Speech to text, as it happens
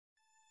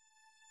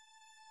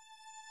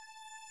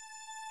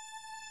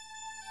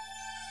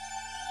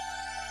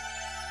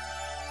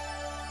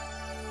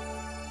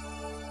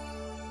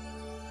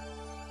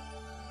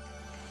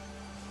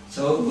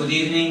So, good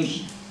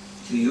evening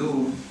to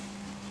you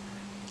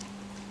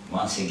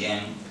once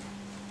again,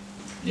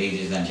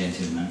 ladies and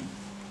gentlemen.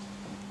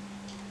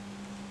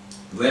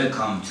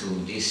 Welcome to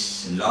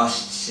this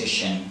last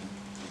session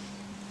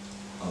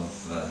of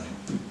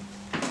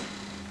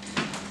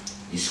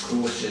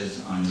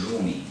discourses on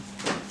Rumi.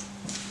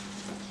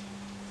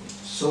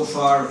 So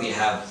far we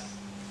have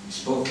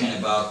spoken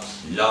about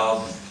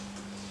love,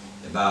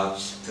 about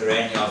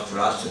perennial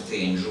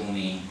philosophy in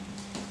Rumi,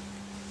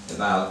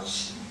 about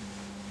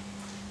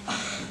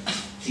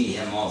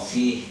فیه ما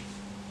فیه,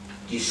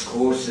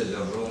 discourses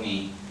of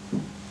Rumi.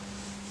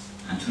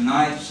 And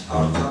tonight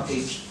our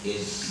topic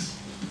is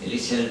a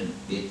little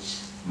bit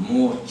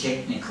more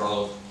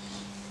technical,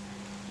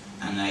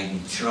 and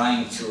I'm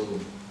trying to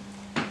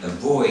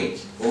avoid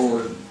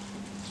all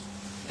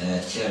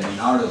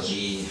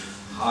terminology,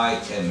 high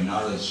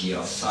terminology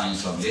of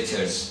science of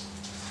letters,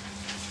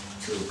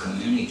 to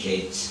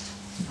communicate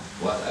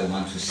what I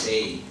want to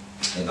say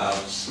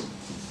about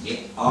the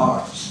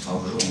art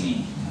of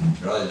Rumi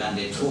rather than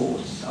the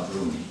tools of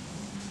Rumi.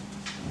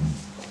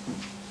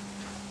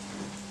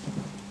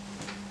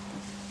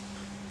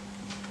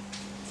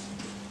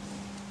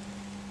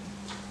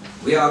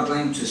 We are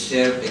going to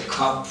serve the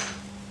cup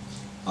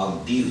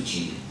of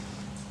beauty,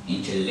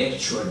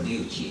 intellectual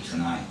beauty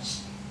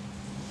tonight,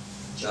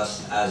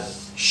 just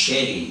as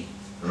Shelley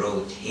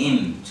wrote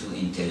hymn to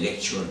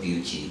intellectual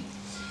beauty.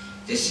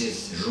 This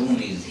is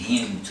Rumi's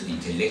hymn to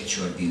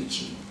intellectual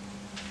beauty.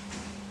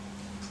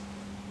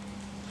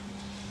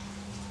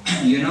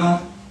 You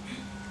know,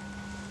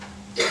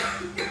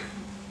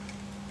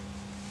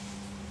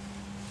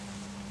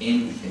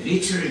 in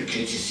literary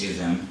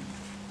criticism,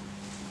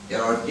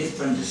 there are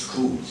different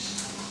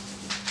schools.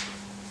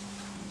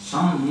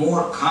 Some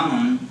more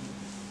common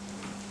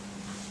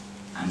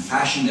and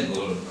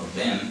fashionable of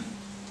them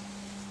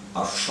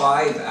are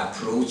 5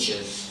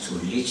 approaches to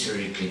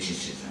literary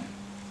criticism,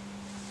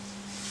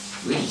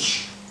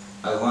 which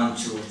I want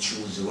to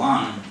choose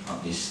one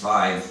of these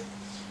 5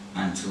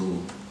 and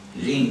to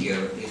linger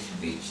a little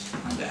bit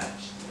on that.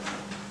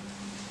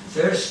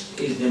 First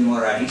is the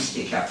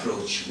moralistic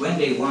approach, when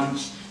they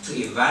want to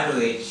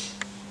evaluate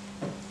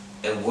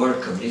a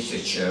work of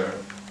literature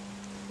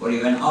or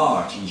even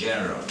art in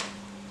general.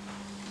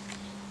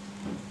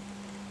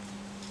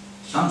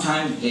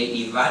 Sometimes they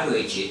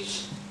evaluate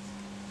it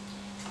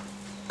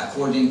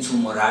according to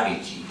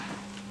morality,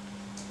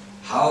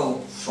 how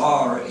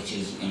far it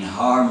is in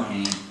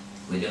harmony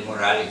with the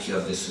morality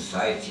of the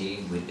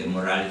society, with the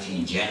morality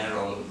in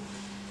general,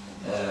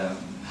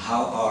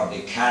 how are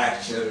the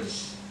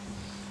characters,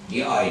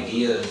 the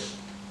ideas.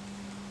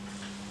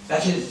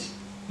 That is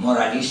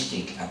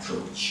moralistic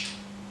approach.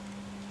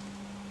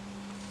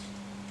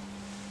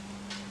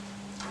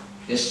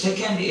 The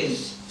second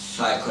is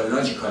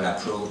psychological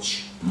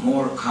approach,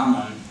 more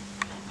common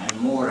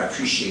and more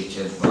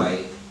appreciated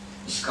by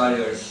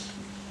scholars,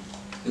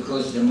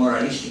 because the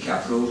moralistic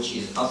approach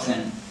is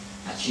often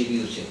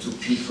attributed to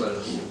people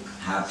who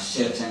have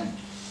certain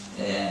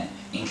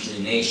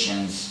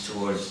inclinations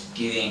towards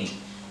giving,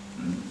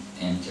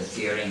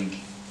 interfering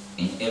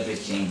in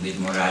everything with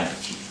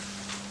morality.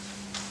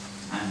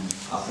 And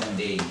often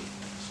they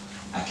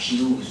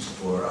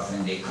accuse or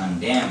often they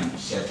condemn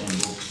certain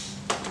books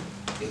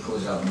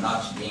because of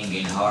not being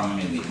in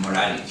harmony with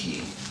morality,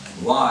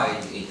 while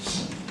it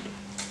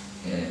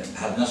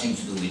has nothing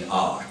to do with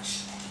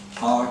art.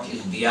 Art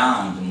is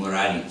beyond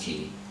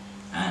morality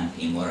and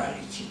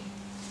immorality.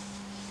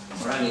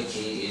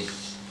 Morality is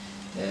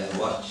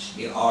what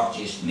the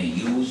artist may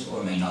use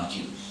or may not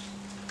use.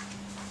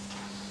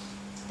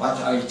 But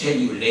I'll tell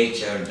you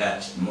later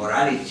that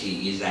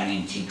morality is an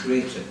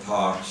integrated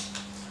part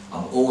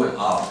of all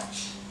art,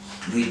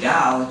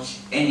 without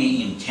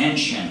any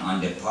intention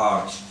on the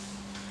part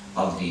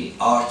of the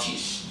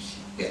artist.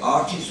 The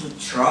artist who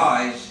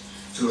tries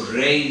to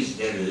raise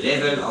the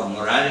level of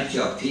morality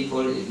of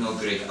people is no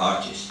great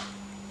artist.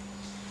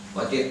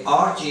 But the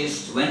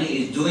artist, when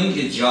he is doing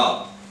the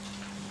job,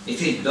 if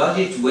he does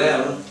it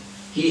well,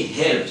 he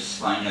helps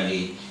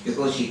finally,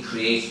 because he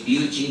creates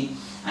beauty,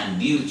 and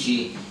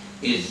beauty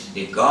is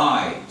the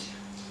guide,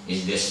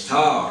 is the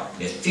star,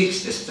 the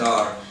fixed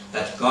star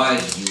that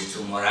guides you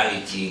to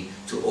morality,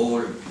 to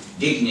all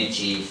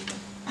dignity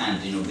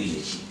and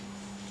nobility.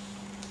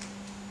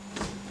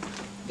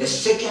 The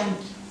second,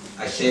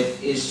 I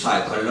said, is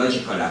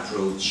psychological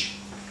approach.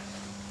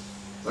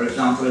 For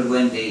example,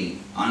 when they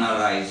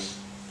analyze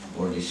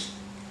or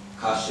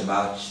discuss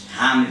about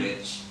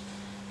Hamlet,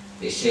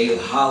 they say,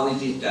 how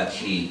is it that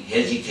he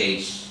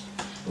hesitates,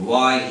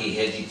 why he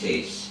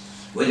hesitates,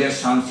 whether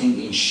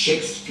something in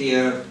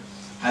Shakespeare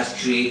has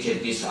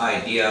created this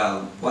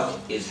idea,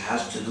 what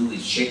has to do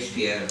with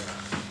Shakespeare,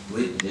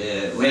 with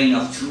the reign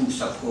of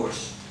truth, of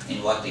course,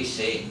 in what they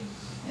say.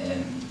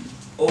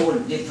 All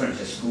different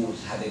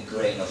schools have a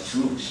grain of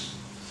truth,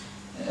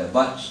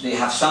 but they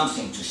have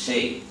something to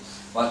say.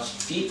 But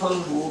people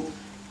who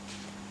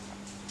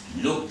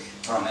look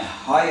from a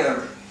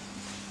higher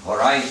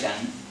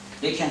horizon,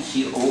 they can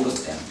see all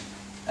of them,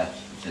 that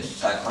the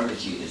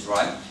psychology is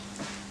right,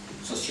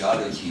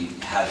 sociology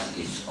has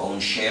its own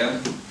share,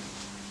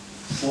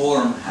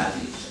 form has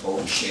its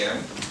own share,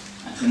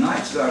 and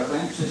tonight we are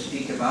going to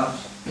speak about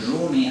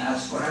Rumi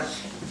as far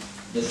as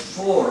the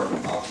form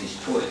of his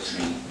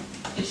poetry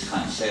is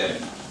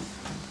concerned.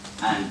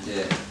 And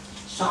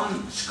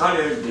some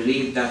scholars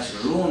believe that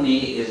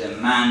Rumi is a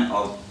man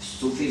of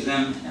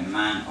Sufism, a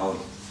man of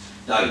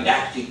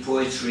didactic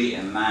poetry,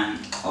 a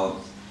master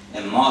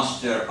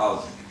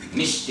of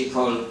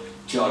mystical,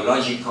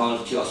 theological,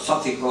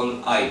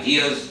 theosophical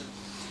ideas,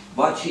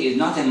 but he is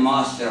not a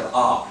master of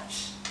art.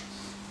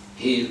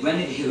 When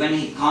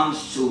he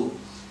comes to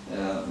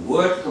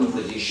word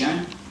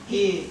composition,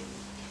 he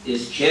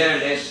is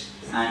careless,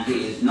 and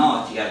he has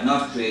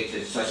not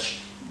created such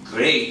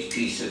great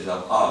pieces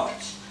of art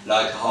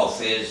like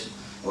Hafiz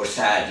or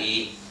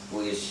Saadi,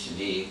 who is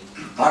the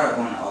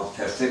paragon of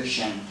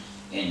perfection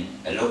in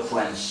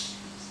eloquence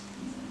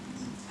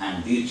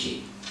and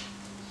beauty.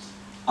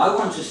 I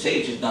want to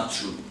say it is not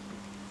true.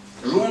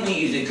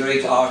 Rumi is a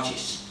great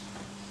artist,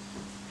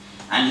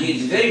 and he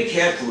is very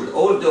careful,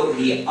 although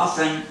he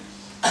often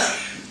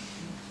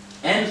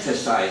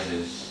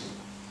emphasizes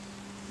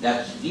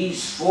that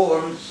these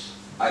forms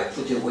I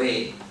put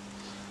away,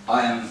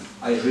 I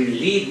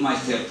relieve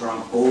myself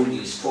from all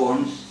these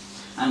forms,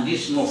 and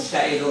this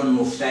mufta'ilun,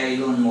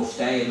 mufta'ilun,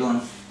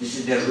 mufta'ilun, this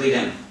is the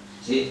rhythm.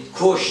 See,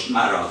 kosht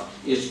mara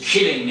is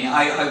killing me.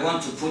 I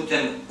want to put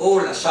them all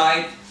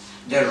aside,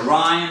 the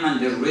rhyme and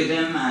the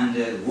rhythm and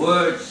the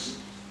words,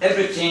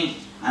 everything,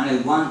 and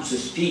I want to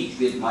speak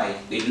with my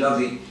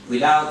beloved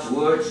without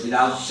words,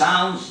 without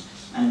sounds,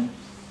 and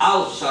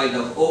outside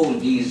of all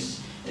these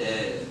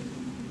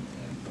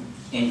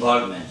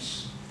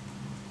involvements.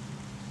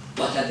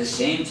 But at the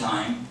same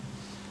time,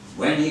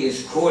 when he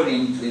is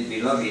calling to his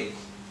beloved,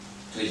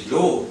 to his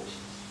Lord,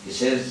 he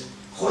says,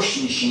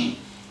 Khosh nishin,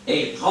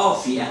 ey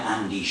qafiya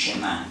andishe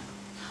man.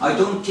 I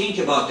don't think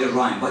about the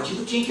rhyme, but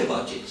you think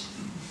about it.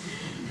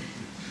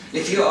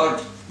 If you are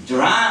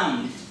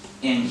drowned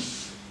in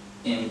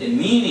the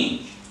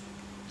meaning,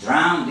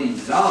 drowned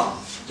in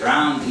love,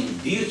 drowned in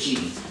beauty,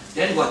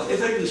 then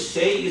whatever you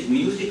say is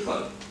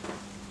musical,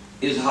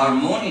 is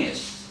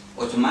harmonious,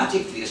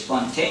 automatically,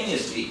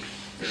 spontaneously.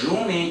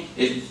 Rumi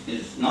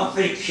is not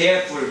very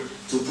careful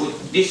to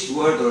put this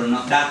word or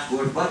not that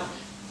word, but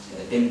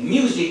the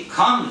music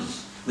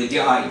comes with the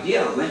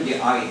idea. When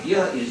the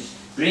idea is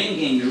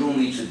bringing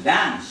Rumi to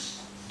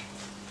dance,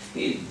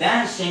 he is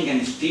dancing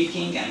and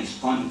speaking and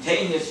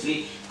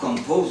spontaneously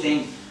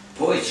composing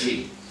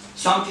poetry.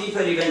 Some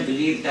people even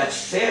believe that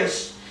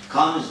first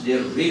comes the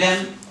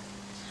rhythm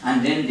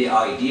and then the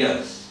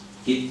ideas.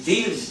 He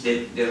fills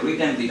the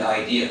rhythm with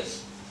ideas.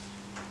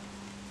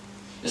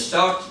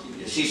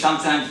 You see,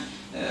 sometimes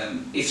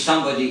if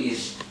somebody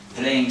is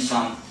playing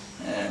some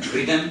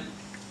rhythm,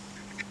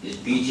 is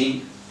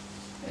beating,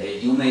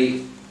 you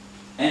may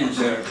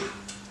enter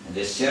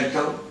the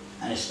circle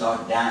and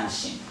start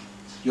dancing.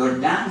 Your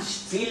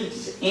dance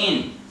fills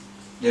in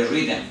the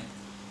rhythm,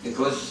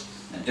 because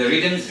the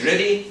rhythm is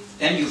ready,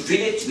 then you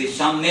fill it with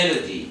some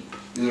melody,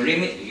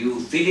 you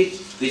fill it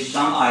with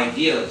some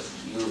ideas,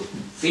 you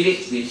fill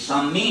it with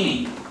some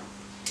meaning. You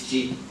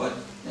see, but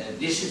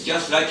this is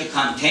just like a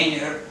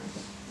container,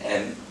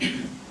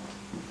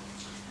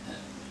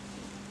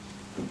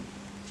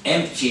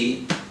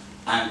 empty,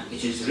 and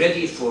it is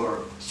ready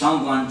for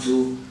someone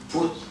to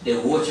put the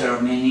water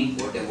of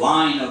meaning, or the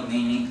wine of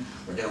meaning,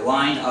 or the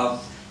wine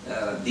of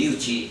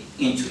beauty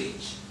into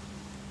it.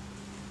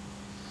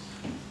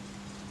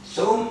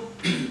 So,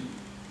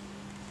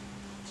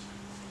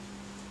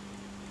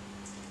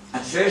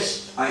 at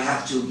first I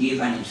have to give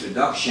an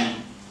introduction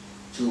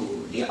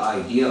to the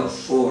idea of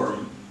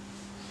form.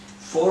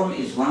 Form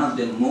is one of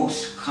the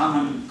most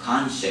common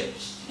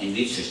concepts in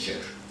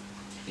literature.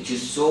 It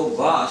is so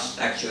vast,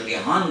 actually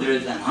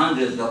hundreds and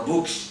hundreds of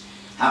books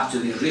have to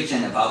be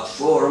written about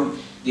form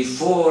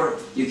before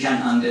you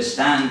can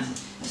understand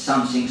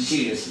something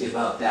seriously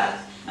about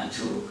that and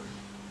to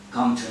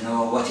come to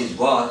know what is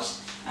what.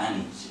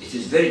 And it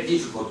is very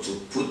difficult to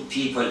put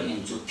people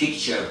into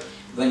picture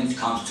when it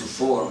comes to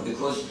form,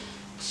 because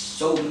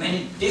so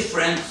many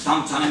different,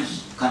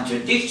 sometimes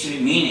contradictory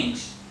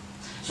meanings.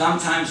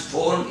 Sometimes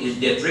form is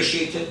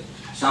depreciated,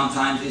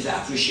 sometimes is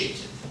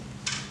appreciated.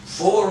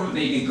 Form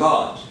may be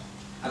God.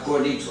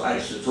 According to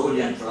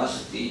Aristotelian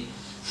philosophy,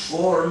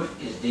 form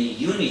is the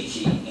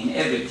unity in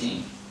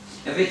everything.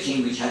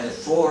 Everything which has a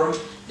form,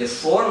 the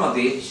form of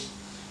it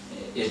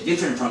is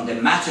different from the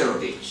matter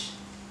of it.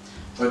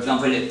 For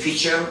example, a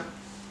pitcher,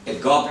 a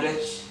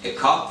goblet, a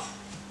cup.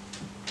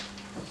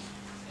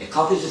 A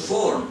cup is a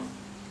form.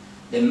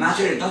 The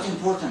matter is not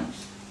important.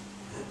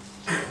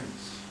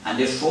 And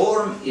the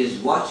form is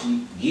what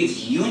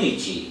gives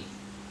unity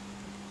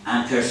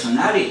and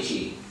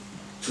personality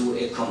to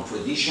a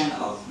composition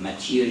of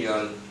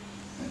material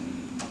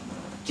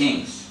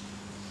things.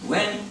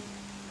 When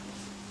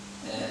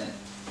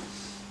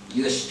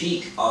you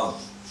speak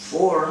of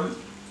form,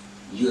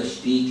 you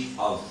speak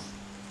of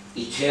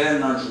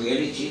eternal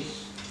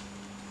realities,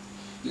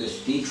 you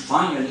speak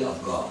finally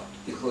of God,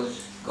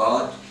 because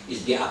God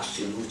is the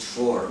absolute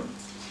form.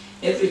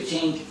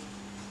 everything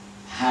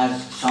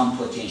has some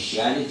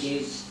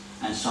potentialities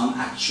and some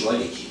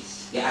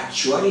actualities. The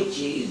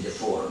actuality is the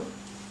form.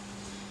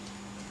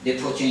 The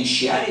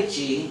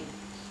potentiality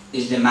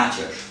is the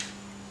matter.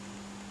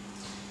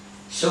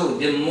 So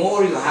the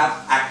more you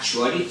have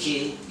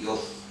actuality, you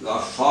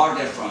are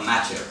farther from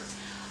matter.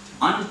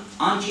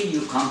 Until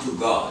you come to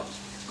God.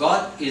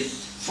 God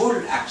is full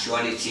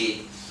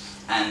actuality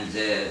and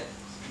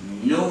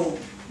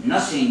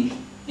nothing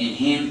in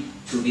him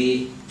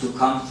to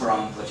come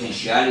from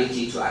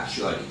potentiality to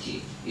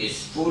actuality. He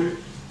is full,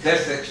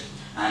 perfect,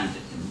 and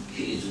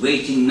he is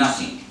waiting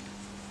nothing.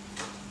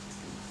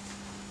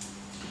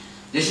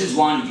 This is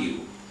one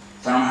view.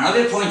 From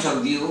another point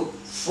of view,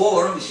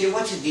 form, you say,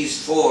 what is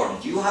these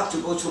forms? You have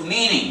to go to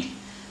meaning.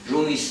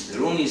 Rumi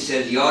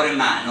says, یار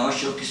معنا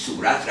شو که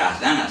صورت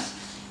رهزن است.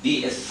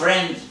 Be a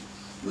friend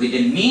with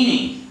the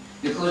meaning,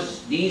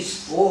 because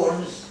these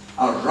forms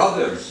are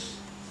robbers,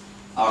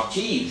 are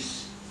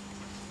thieves.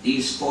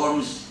 These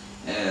forms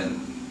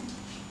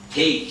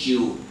take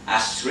you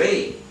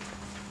astray,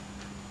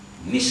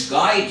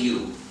 misguide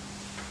you,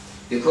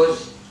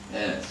 because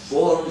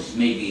forms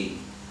may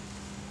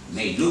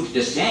look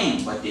the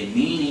same, but the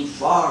meaning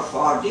far,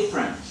 far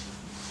different.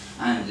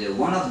 And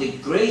one of the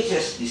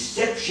greatest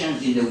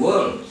deceptions in the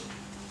world,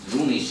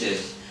 Rumi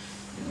says,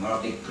 one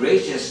of the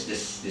greatest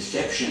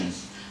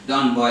deceptions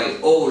done by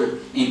all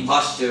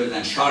imposters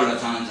and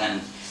charlatans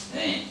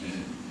and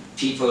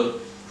people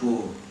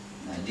who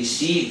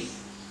deceive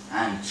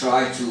and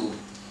try to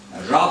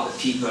rob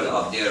people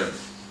of their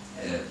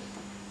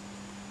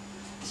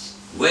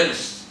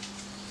wealth.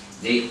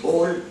 They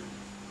all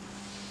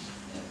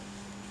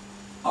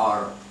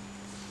are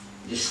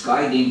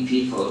disguiding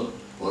people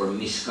or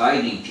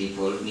misguiding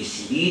people,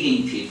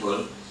 misleading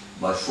people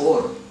by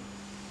form.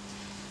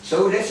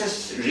 So let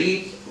us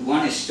read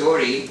one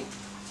story,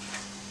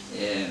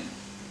 the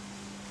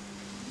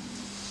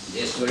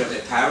story of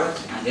a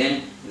parrot, and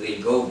then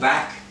we'll go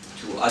back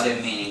to other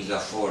meanings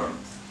of form.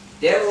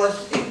 There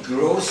was a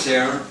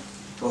grocer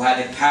who had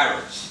a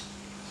parrot,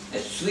 a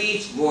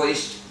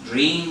sweet-voiced,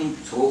 green,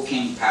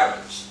 talking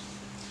parrot.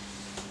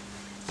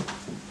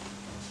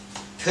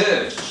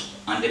 Perched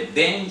on the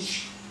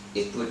bench,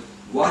 it would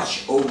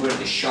watch over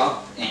the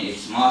shop in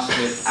its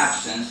master's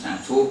absence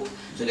and talk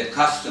to the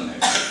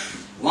customers.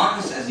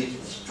 Once as it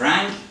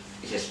sprang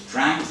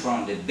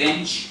from the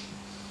bench.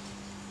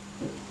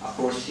 Of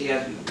course, he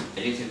has a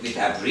little bit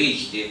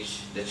abridged it,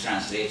 the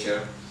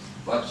translator,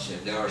 but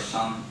there are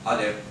some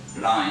other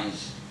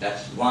lines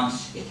that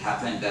once it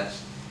happened that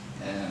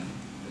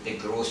the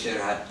grocer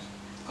had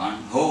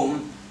gone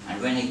home, and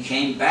when he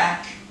came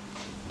back,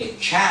 a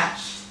cat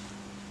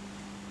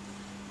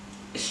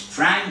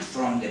sprang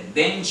from the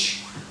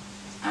bench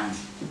and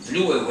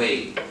flew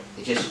away.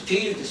 It has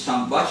spilled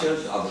some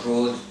bottles of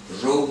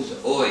rose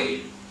oil.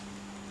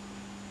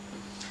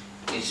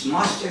 Its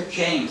master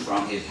came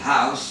from his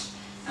house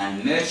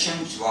and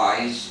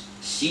merchant-wise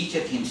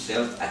seated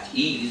himself at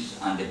ease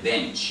on the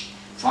bench.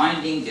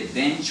 Finding the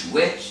bench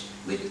wet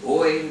with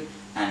oil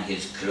and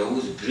his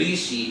clothes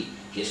greasy,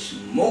 he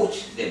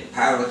smote the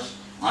parrot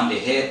on the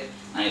head,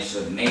 and it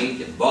was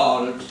made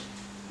bald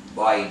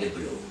by the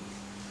blow.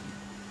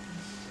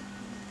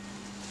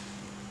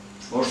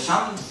 For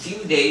some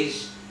few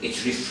days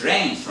it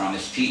refrained from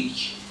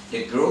speech.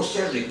 The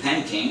grocer,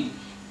 repenting,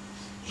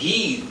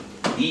 heaved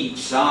deep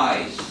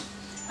sighs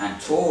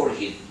and tore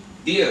his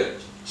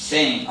beard,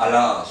 saying,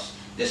 "Alas,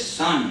 the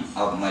sun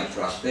of my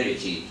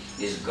prosperity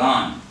is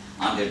gone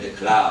under the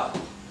cloud.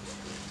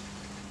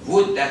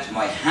 Would that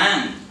my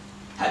hand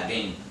had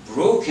been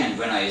broken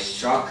when I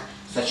struck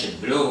such a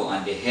blow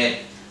on the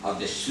head of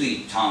the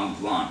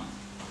sweet-tongued one."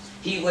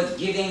 He was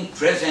giving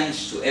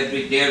presents to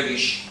every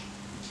dervish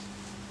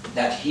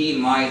that he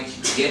might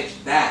get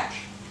back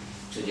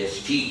to the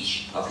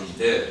speech of his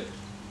bird,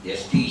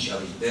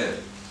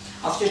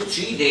 After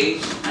 3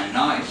 days and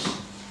nights,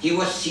 he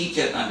was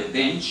seated on the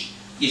bench,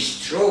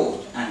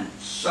 distraught and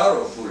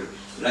sorrowful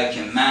like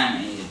a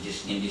man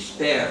in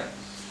despair,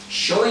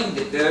 showing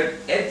the bird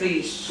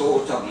every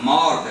sort of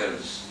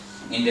marvels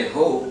in the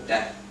hope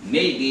that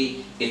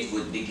maybe it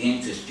would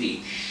begin to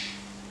speak.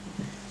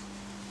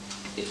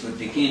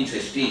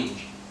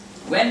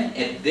 When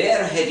a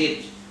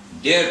bare-headed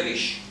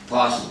dervish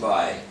passed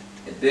by,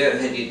 a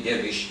bare-headed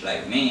dervish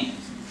like me,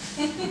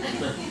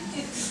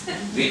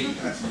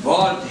 with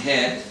bald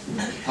head,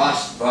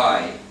 passed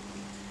by,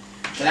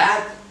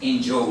 clad in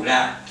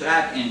jawla,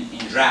 clad in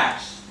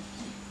rags,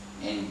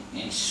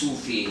 in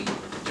Sufi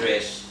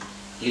dress,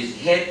 his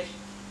head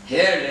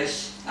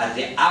hairless at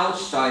the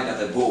outside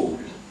of a bowl.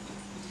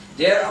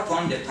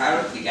 Thereupon the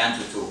parrot began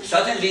to talk.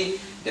 Suddenly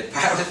the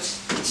parrot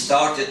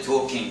started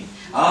talking.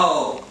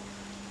 "Oh,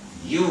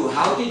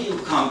 how did you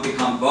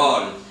become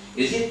bald?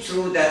 Is it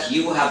true that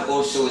you have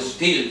also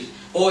spilled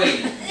oil,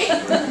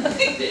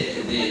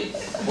 the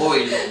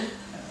oil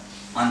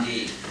on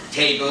the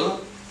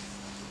table?"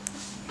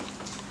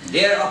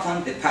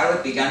 Thereupon the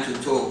parrot began to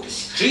talk,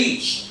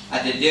 screeched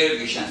at the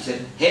dervish and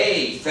said,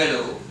 "Hey,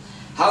 fellow,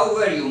 how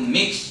were you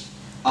mixed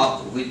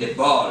up with the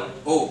bald,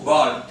 oh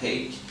bald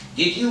pate?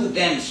 Did you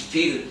then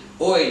spill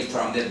oil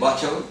from the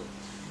bottle?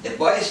 The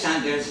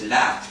bystanders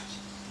laughed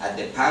at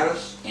the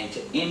parrot's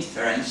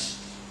inference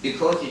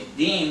because it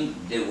deemed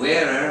the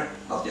wearer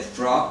of the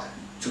frock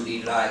to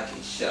be like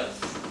itself.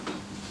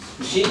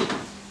 You see,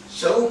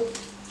 so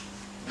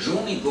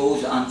Rumi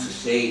goes on to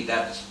say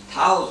that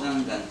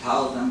thousands and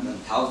thousands and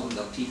thousands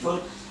of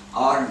people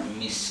are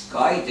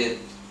misguided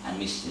and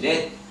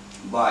misled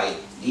by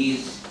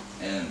these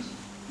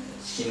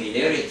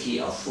similarity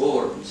of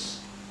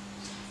forms,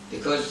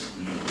 because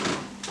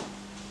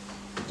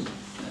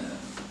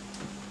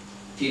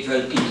people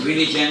in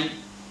religion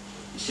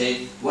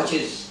say,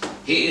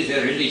 he is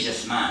a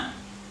religious man.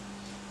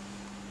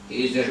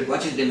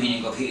 What is the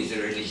meaning of he is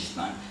a religious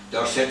man? There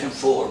are certain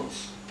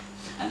forms,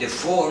 and the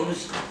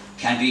forms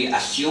can be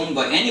assumed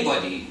by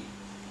anybody.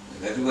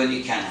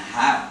 Everybody can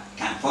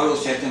follow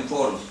certain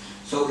forms.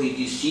 So he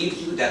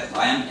deceives you that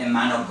I am a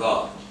man of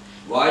God,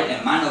 while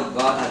a man of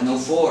God has no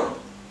form,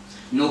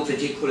 no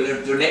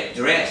particular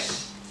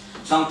dress.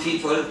 Some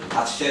people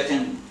have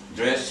certain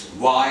dress,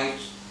 white,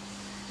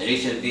 a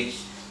little bit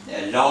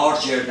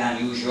larger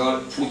than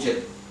usual, put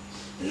a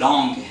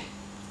long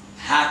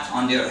hat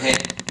on their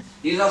head.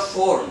 These are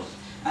forms,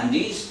 and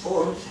these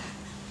forms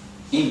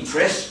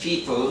impress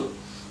people,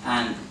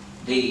 and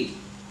they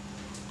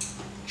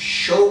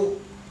show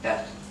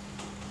that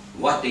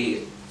what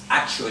they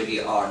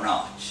actually are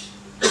not.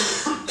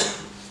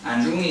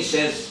 And Rumi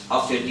says,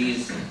 after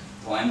these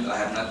poems I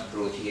have not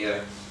brought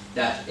here,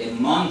 that a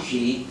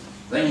monkey,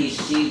 when he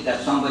sees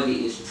that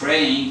somebody is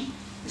praying,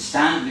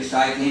 stands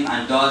beside him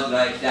and does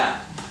like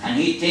that. And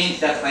he thinks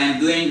that I am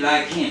doing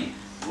like him.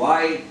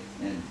 Why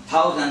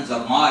thousands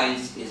of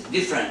miles is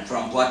different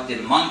from what the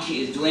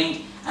monkey is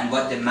doing and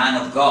what the man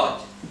of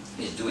God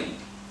is doing.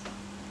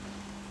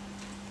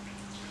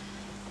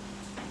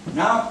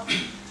 Now,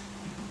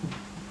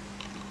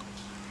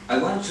 I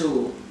want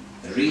to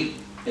read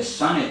a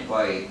sonnet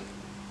by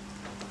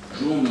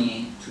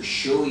Rumi to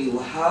show you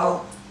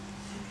how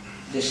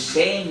the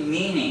same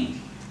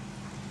meaning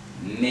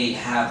may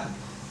have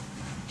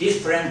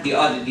different, the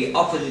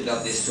opposite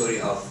of the story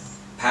of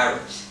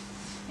parrot.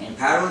 In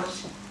parrot,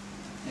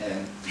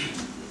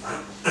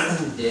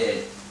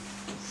 the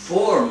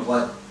form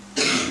was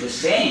the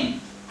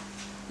same.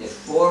 The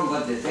form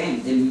was the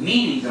same. The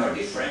meanings are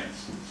different.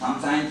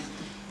 Sometimes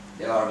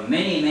there are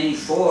many, many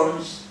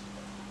forms,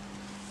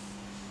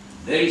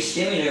 very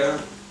similar,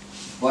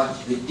 but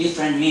with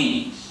different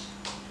meanings.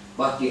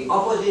 But the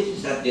opposite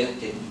is that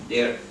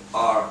there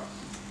are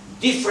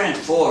different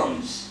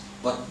forms,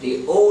 but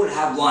they all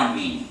have one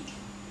meaning.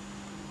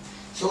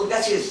 So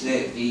that is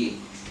the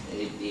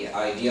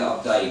idea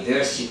of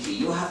diversity.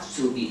 You have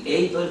to be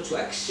able to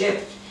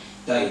accept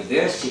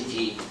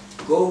diversity,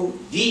 go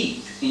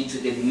deep into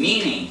the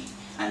meaning,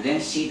 and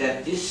then see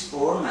that this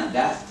form and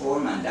that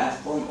form and that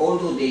form,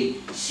 although they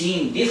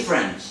seem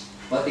different,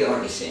 but they are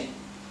the same.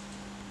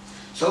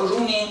 So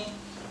Rumi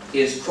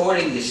is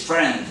calling his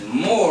friends,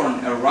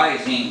 morn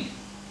arising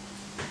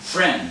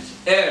friends,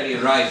 early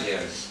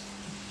risers.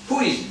 Who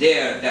is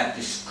there that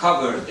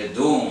discovers the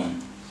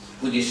dawn,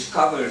 who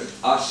discovers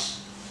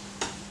us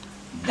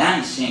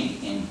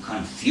dancing in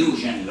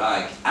confusion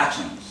like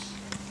atoms?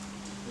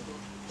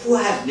 Who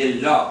has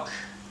the luck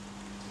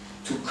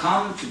to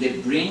come to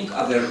the brink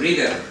of a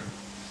river,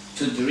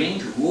 to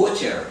drink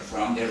water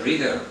from the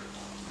river,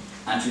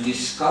 and to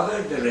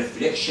discover the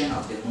reflection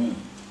of the moon?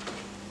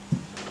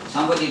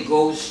 Somebody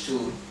goes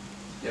to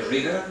the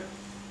river,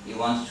 he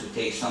wants to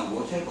take some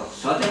water, but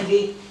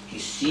suddenly he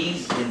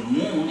sees the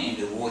moon in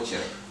the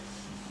water.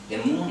 The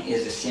moon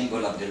is the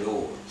symbol of the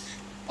Lord,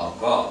 of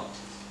God.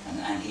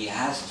 And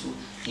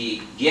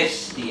he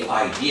gets the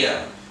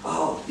idea,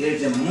 oh,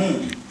 there's a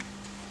moon.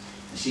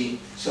 You see,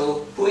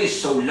 so who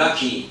is so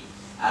lucky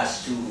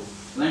as to,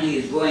 when he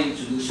is going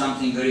to do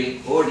something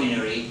very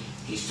ordinary,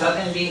 he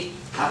suddenly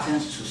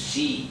happens to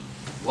see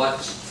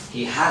what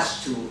he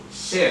has to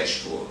search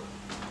for,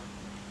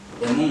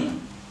 the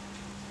moon.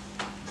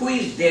 Who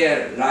is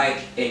there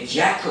like a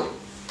jackal,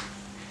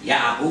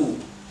 Ya'qub,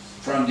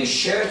 from the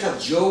shirt of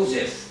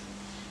Joseph,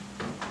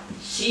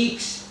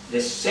 seeks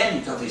the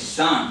scent of his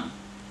son?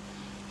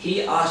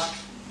 He asked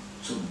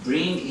to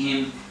bring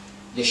him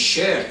the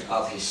shirt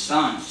of his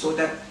son so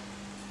that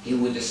he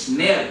would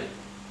smell.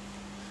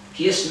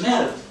 He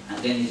smelled,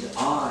 and then his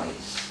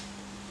eyes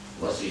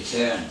was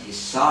returned, his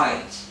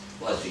sight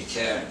was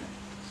returned.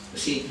 You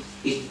see,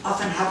 it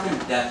often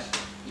happens that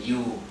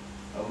you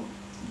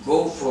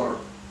go for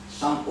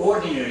some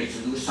ordinary, to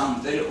do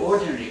some very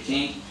ordinary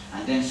thing,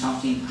 and then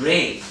something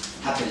great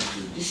happens to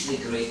you. This is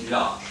a great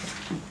luck.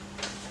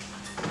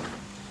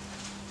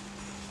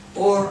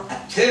 Or a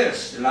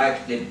thirst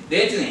like the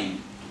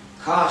Bedouin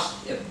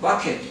cast a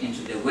bucket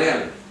into the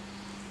well,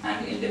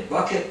 and in the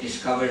bucket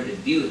discovered the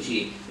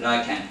beauty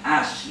like an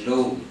ass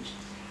load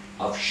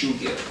of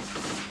sugar.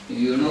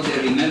 You know,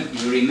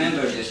 you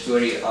remember the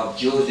story of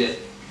Joseph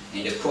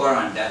in the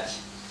Quran, that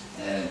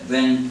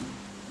when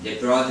the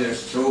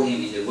brothers throw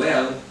him in the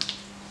well,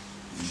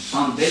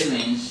 some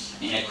Bedouins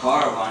in a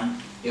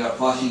caravan, they are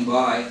passing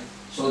by,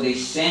 so they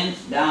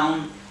sent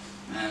down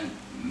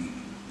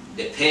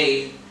the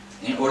pail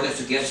in order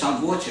to get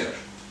some water.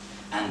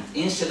 And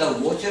instead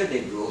of water,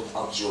 they brought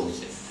up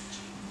Joseph.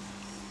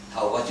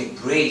 What a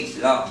great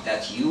luck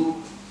that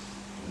you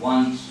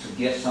want to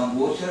get some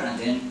water and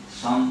then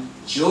some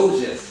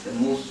Joseph, the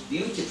most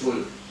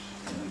beautiful,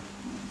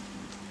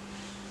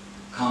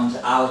 comes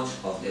out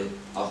of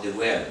the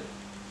well.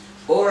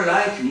 Or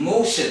like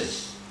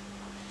Moses.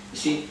 You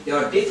see, there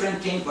are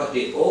different things, but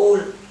they all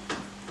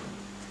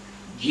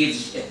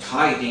gives a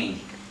tiding,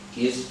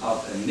 gives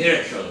of a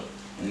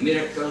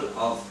miracle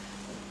of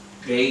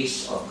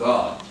grace of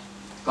God.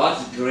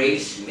 God's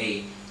grace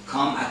may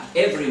come at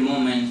every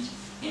moment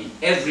in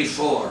every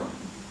form.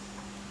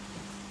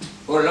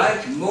 Or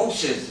like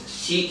Moses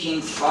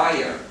seeking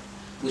fire,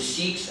 who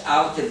seeks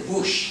out a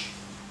bush,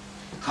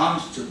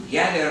 comes to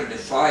gather the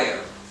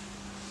fire.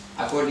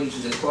 According to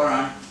the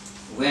Quran,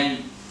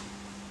 when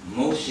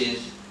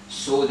Moses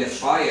saw the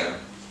fire,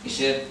 he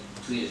said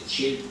to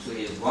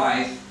his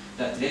wife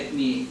that let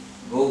me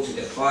go to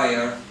the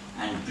fire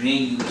and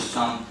bring you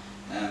some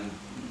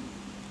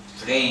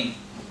flame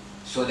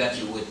so that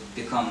you would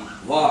become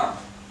warm.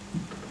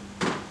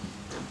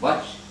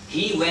 But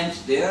he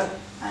went there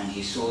and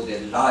he saw the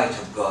light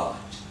of God.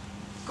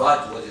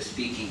 God was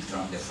speaking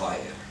from the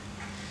fire.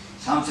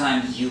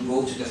 Sometimes you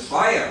go to the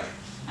fire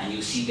and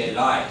you see the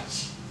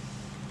light.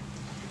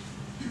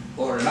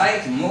 Or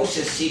like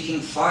Moses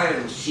seeking fire,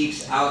 who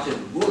seeks out a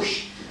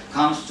bush,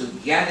 comes to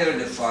gather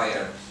the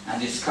fire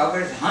and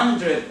discovers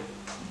 100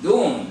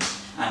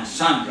 dawns and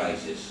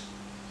sunrises.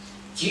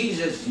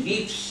 Jesus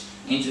leaps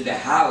into the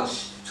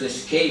house to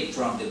escape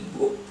from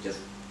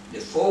the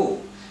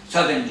foe.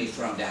 Suddenly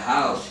from the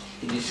house,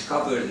 he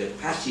discovered the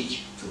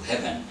passage to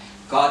heaven.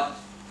 God,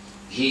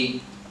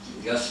 he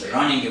just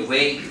running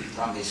away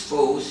from his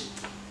foes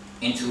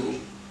into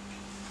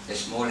a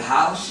small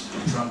house.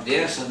 From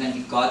there,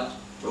 suddenly God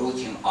brought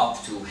him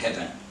up to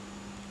heaven.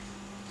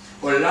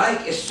 Or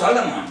like a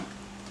Solomon,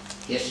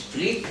 he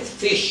split a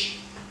fish.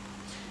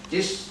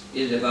 This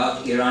is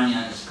about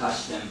Iranians'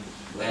 custom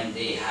when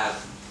they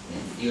have,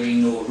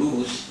 during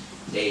Nowruz,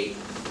 the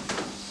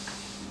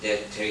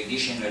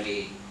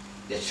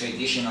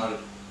traditional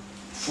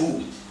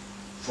food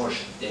for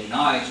the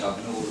night of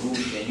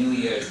Nowruz, the New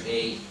Year's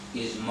Day,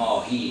 is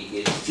mahi,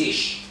 is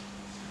fish.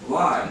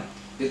 Why?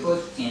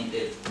 Because in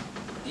the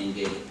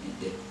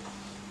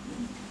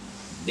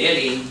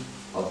belly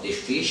of the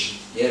fish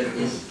there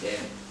is the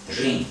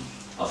ring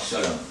of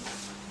Solomon.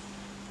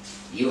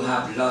 You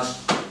have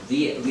lost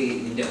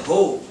in the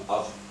hope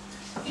of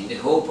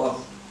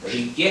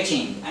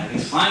getting and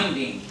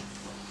refinding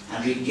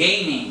and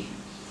regaining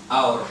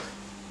our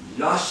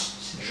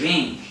lost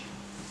ring.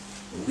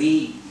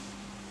 We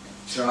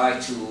try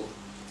to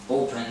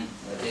open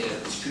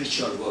the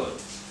spiritual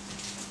world.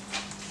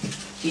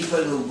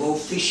 People who go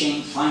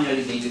fishing,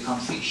 finally they become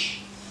fish.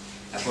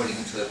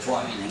 According to a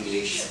poem in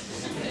English,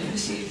 you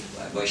see,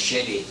 by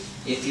Shelley,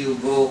 if you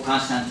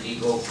constantly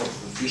go for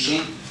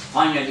fishing,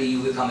 finally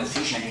you become a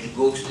fish and you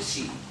go to the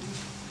sea.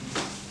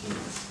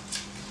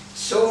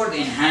 Sword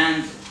in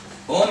hand,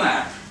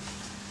 Omar,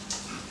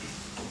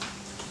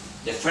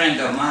 the friend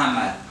of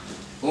Muhammad,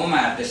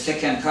 Omar, the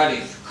second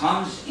caliph,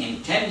 comes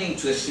intending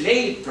to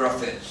slay the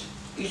Prophet.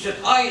 He said,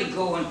 I'll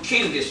go and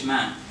kill this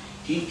man.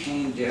 He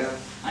came there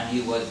and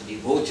he was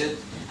devoted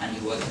and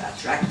he was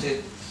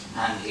attracted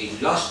and he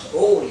lost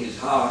all his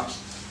heart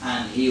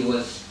and he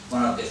was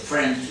one of the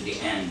friends to the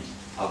end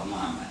of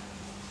Muhammad.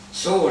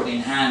 Sword in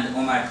hand,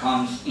 Omar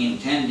comes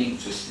intending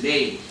to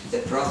slay the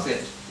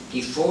Prophet.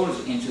 He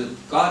falls into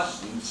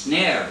God's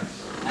snare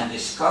and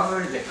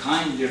discovers the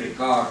kindly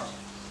regard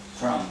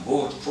from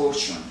both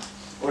fortune.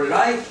 Or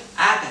like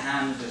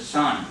Adham the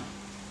son.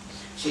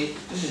 See,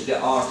 this is the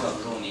art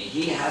of Rumi.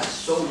 He has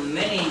so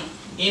many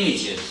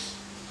images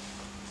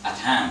at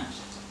hand.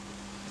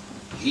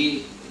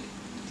 He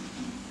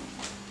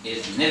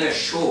is never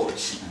short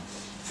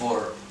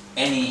for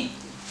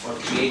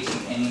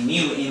creating any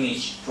new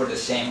image for the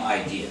same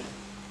idea.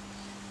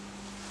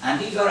 And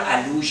these are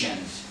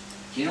allusions.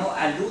 You know,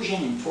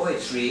 allusion in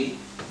poetry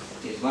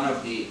is one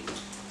of the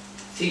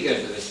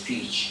figures of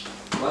speech,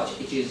 but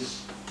it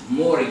is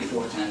more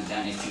important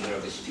than a figure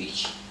of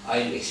speech.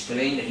 I'll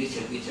explain a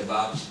little bit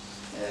about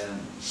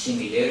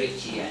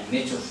similarity and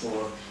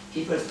metaphor.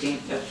 People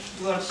think that,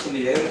 well,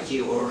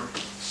 similarity or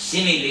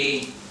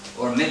simile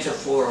or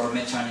metaphor or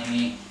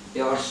metonymy, they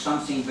are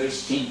something very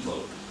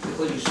simple.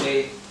 Because you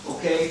say,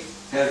 okay,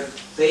 her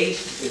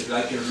face is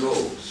like a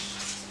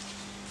rose.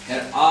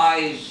 Her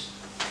eyes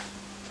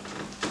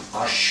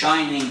are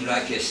shining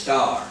like a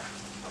star.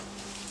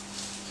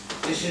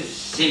 This is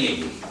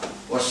simile.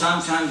 Or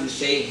sometimes you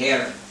say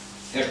her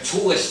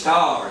two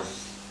stars.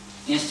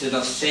 Instead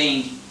of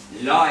saying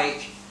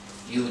like,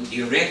 you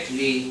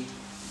directly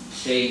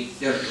say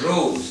the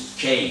rose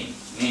came,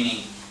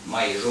 meaning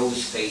my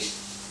rose-faced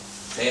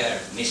fair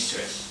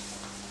mistress.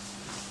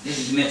 This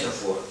is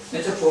metaphor.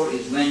 Metaphor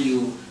is when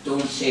you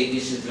don't say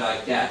this is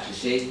like that. You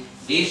say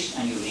this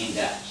and you mean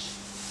that.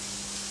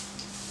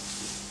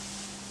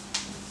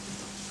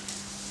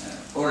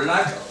 or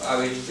like, I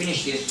will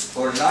finish this,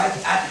 or like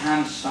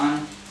Adam's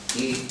son,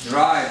 he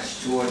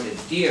drives toward the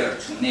deer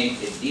to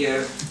make the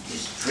deer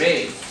his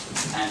prey,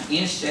 and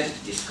instead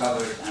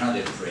discovers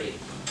another prey.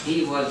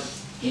 He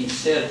was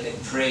himself a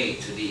prey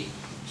to the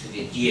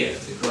deer,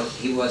 because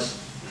he was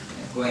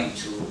going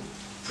to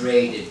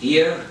prey the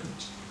deer.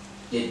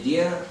 The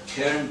deer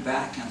turned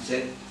back and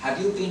said, have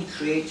you been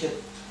created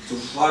to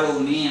follow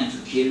me and to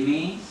kill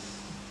me?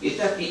 Is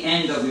that the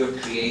end of your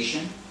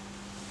creation?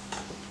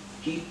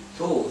 He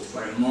thought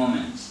for a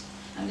moment,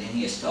 and then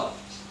he stopped.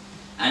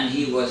 And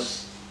he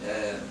was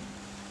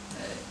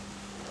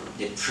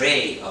the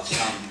prey of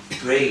some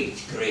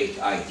great, great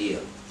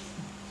ideal.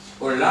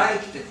 Or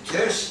like the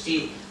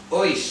thirsty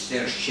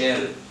oyster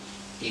shell,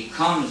 he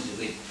comes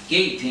with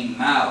gaping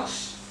mouth.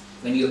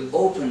 When you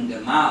open the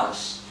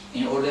mouth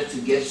in order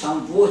to get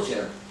some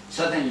water,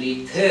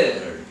 suddenly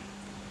pearl.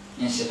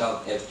 Instead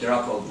of a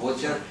drop of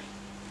water,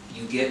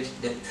 you get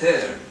the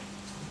pearl.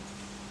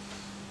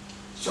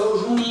 So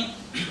Rumi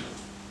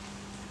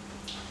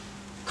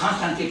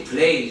constantly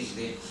plays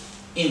with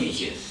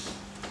images.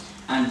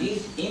 And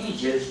these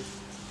images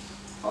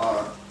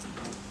are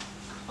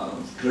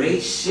of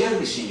great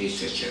service in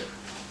literature.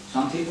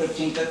 Some people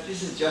think that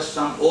this is just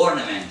some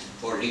ornament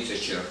for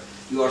literature.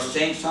 You are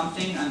saying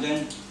something, and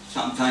then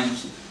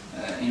sometimes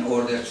in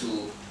order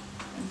to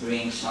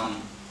bring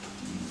some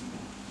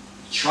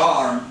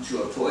charm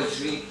to a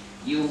poetry,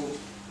 you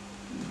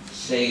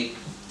say,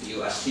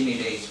 you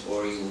assimilate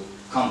or you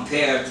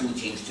compare two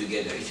things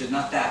together. It is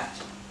not that.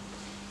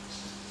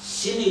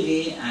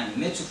 Simile and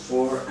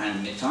metaphor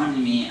and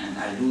metonymy and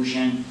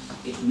allusion,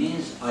 it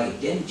means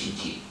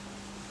identity.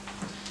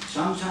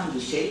 Sometimes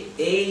you say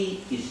A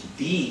is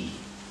B.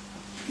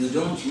 You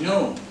don't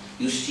know.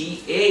 You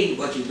see A,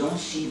 but you don't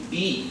see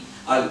B.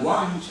 I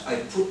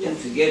put them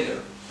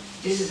together.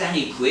 This is an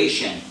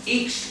equation.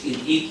 X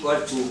is equal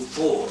to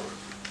 4.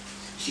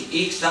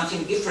 See, X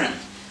something different.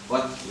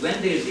 But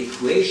when there is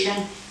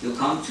equation, you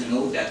come to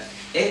know that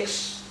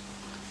X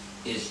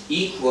is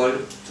equal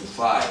to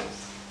 5.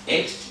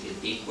 X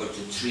is equal to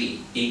 3.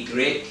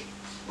 Y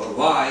or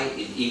Y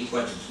is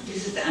equal to 2.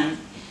 This is an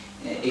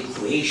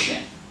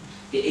equation.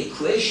 The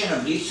equation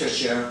of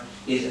literature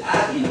is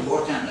as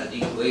important as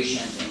the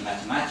equations in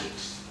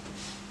mathematics.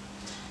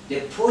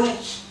 The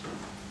poet,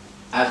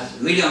 as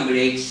William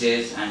Blake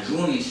says, and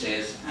Rumi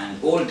says,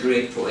 and all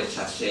great poets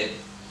have said,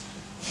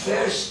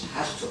 first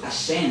has to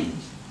ascend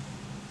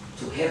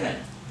to heaven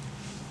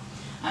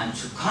and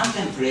to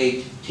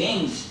contemplate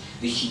things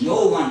which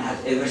no one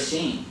has ever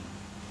seen.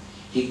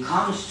 He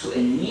comes to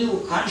a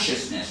new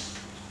consciousness,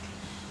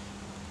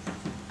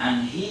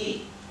 and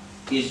he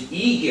is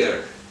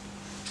eager,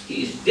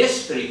 he is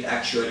desperate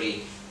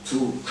actually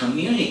to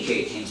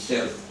communicate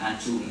himself and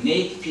to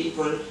make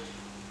people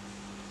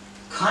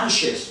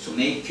conscious, to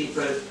make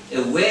people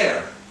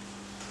aware,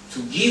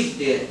 to give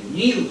the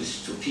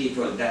news to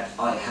people that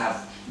I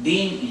have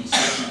been in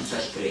such and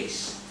such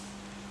place.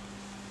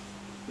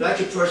 Like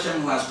a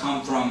person who has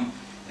come from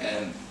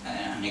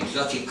an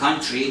exotic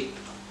country,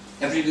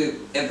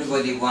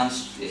 everybody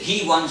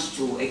wants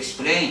to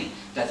explain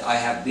that I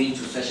have been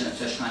to such and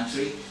such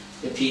country.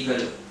 The people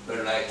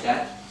were like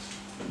that.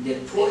 The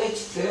poet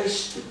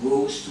first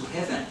goes to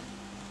heaven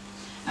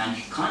and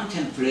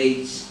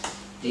contemplates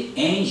the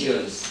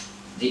angels,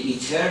 the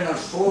eternal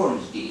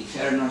forms, the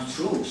eternal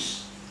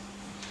truths.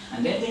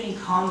 And then when he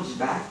comes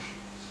back,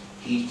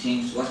 he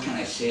thinks, what can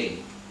I say?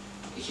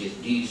 It is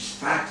these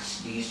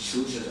facts, these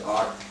truths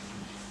are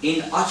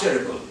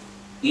unutterable,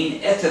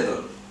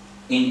 ineffable.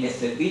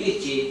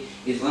 Ineffability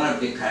is one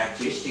of the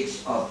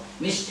characteristics of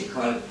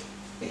mystical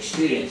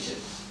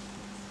experiences.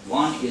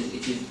 One is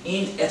it is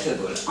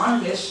ineffable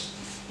unless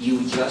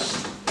you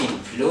just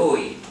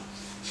employ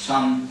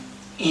some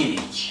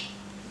image.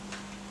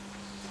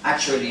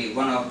 Actually,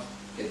 one of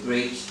the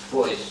great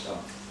poets of,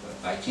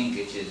 I think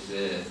it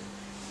is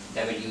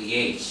W.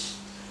 Yeats,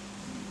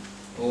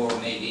 or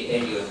maybe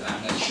Eliot,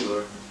 I'm not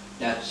sure,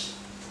 that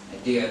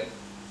the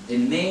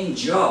main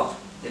job,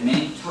 the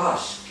main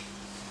task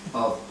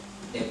of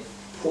a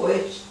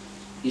poet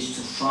is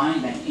to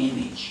find an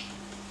image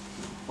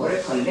or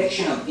a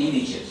collection of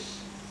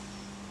images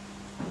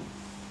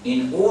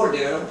in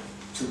order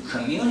to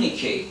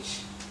communicate.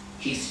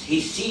 He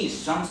sees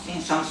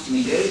something, some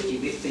similarity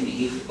between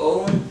his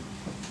own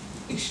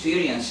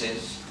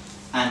experiences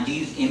and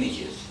these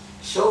images.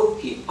 So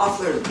he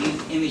offers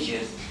these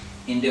images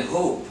in the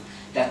hope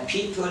that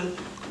people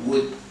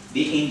would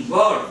be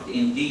involved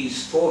in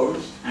these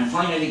forms and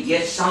finally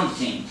get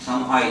something,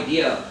 some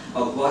idea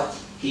of what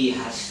he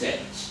has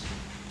felt.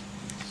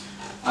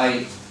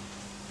 I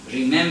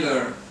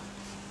remember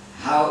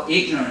how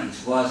ignorant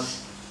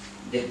was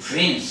the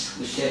prince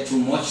who said to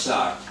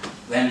Mozart,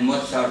 when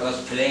Mozart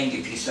was playing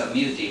a piece of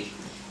music,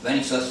 when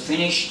it was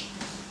finished,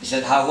 he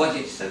said, how was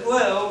it? He said,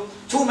 well,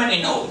 too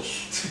many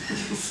notes.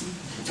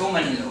 Too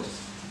many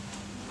notes.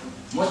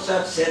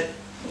 Mozart said,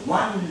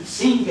 one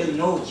single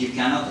note you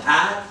cannot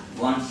add,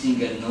 one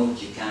single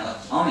note you cannot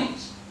omit,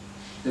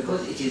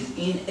 because it is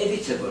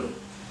inevitable.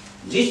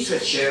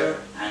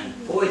 Literature and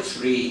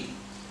poetry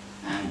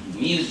and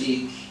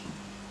music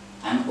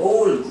and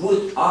all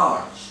good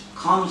art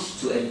comes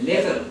to a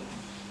level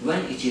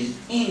when it is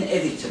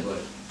inevitable.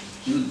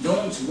 You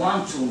don't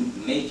want to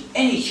make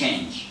any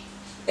change.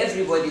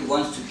 Everybody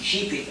wants to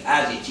keep it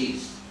as it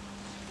is.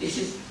 This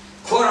is,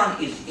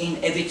 Quran is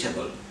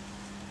inevitable.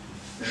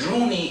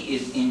 Rumi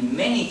is in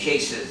many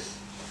cases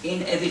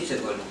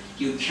inevitable.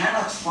 You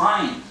cannot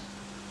find,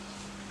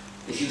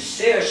 if you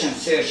search and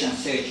search and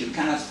search, you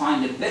cannot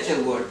find a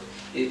better word.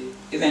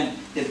 Even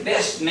the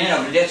best man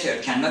of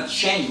letter cannot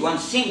change one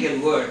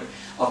single word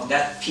of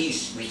that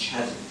piece which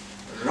has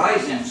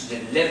risen to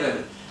the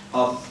level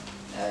of,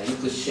 you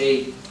could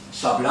say,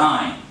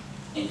 sublime.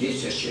 In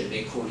literature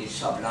they call it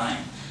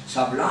sublime.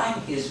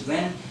 Sublime is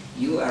when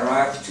you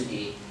arrive to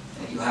the,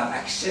 you have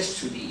access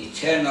to the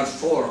eternal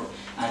form,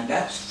 and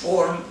that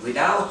form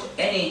without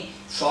any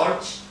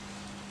fault,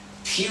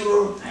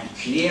 pure and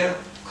clear,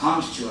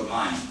 comes to your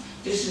mind.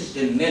 This is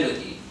the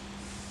melody.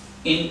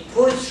 In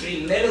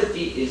poetry,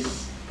 melody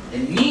is the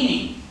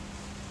meaning.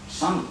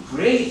 Some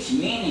great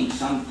meaning,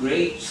 some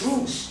great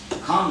truth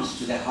comes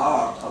to the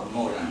heart of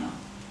Maulana,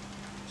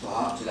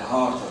 to the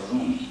heart of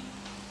Rumi.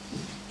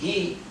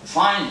 He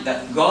finds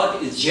that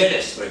God is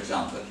jealous, for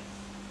example.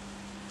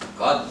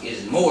 God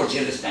is more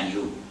jealous than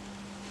you.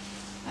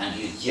 And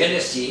his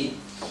jealousy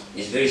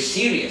is very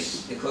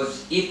serious,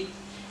 because if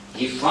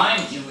he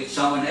finds you with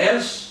someone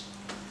else,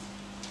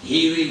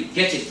 he will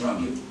get it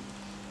from you.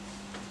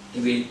 He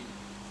will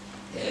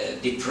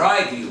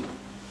deprive you.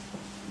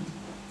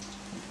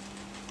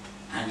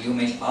 And you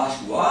may ask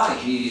why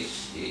he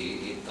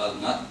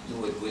does not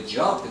do a good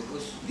job,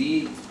 because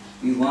we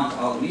want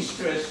our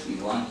mistress, we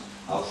want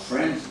our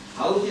friends.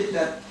 How is it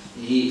that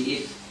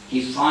if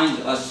he finds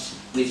us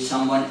with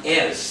someone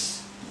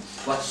else?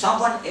 But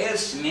someone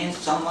else means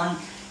someone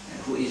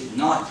who is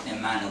not a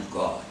man of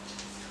God,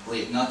 who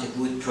is not a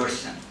good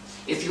person.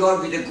 If you are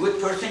with a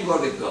good person, you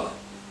are with God.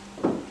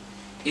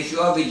 If you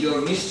are with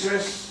your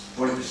mistress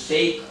for the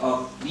sake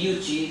of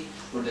beauty,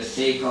 for the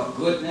sake of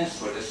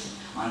goodness,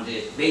 on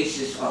the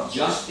basis of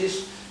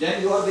justice,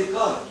 then you are with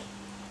God.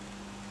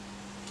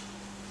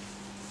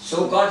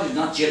 So God is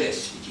not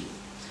jealous with you.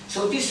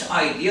 So this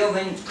idea,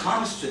 when it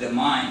comes to the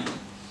mind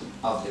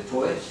of the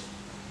poet,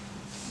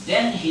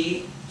 then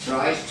he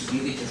tries to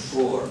give it a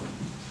form.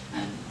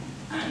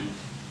 And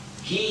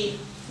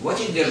what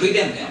is the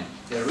rhythm then?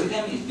 The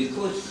rhythm is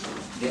because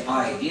the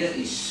idea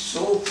is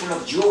so full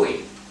of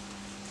joy.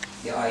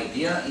 The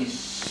idea is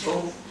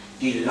so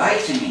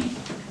delightening,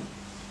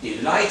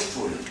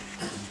 delightful,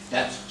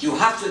 that you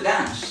have to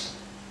dance.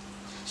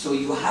 So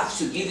you have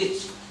to give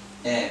it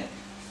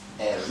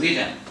a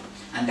rhythm.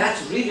 And that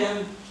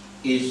rhythm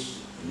is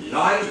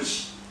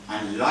light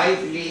and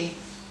lively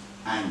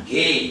and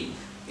gay.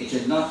 It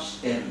is not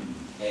a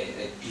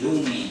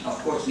gloomy. Of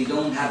course, we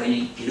don't have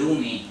any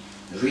gloomy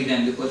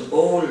rhythm, because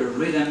all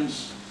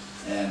rhythms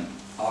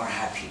are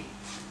happy.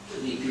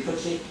 The people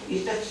say,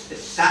 is that the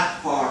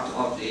sad part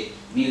of the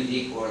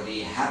music or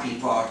the happy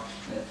part?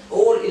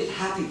 All is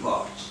happy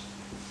part.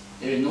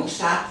 There is no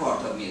sad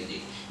part of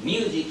music.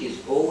 Music is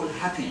all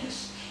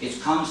happiness.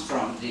 It comes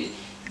from the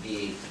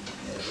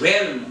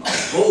realm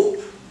of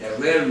hope, the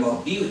realm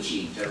of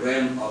beauty, the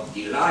realm of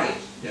delight,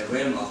 the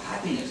realm of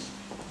happiness.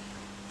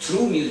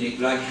 True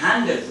music, like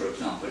Handel, for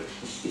example,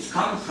 is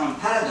coming from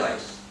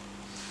paradise.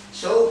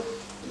 So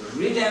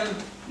rhythm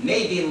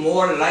may be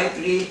more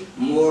lively,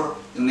 more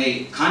you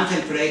may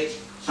contemplate.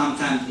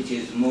 Sometimes it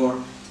is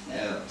more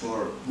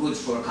good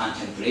for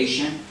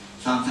contemplation,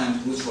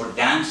 sometimes good for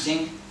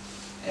dancing.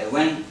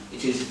 When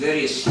it is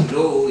very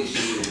slow, you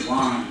see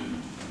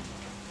 1,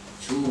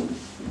 2,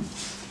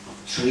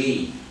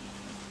 3,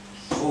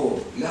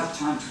 4. You have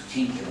time to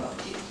think about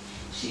it.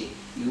 See,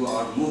 you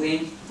are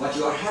moving, but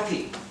you are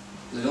happy.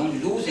 You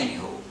don't lose any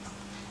hope.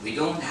 We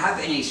don't have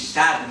any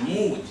sad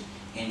mood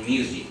in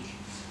music.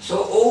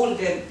 So all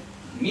the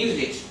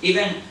music,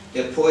 even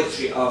the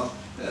poetry of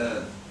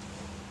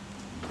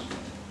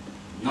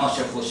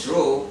Nasir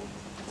Khosrow,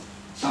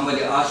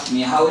 somebody asked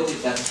me, how is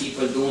it that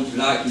people don't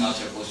like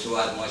Nasir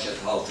Khosrow as much as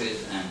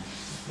Hafiz? And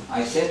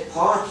I said,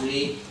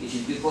 partly it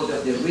is because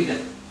of the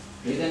rhythm.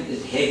 Rhythm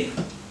is heavy,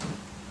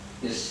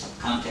 is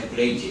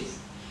contemplative.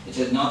 It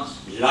is not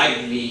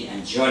lively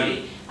and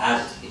jolly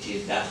as it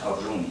is that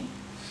of Rumi.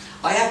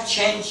 I have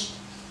changed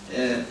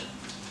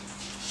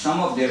some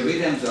of the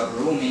rhythms of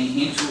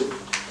Rumi into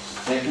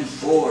certain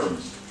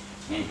forms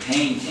in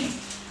painting.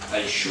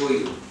 I'll show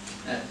you.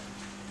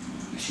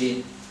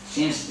 See,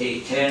 since they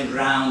turn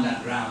round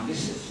and round,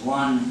 this is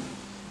one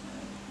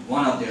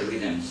of the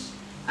rhythms.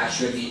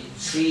 Actually,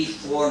 3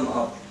 forms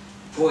of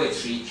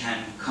poetry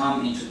can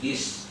come into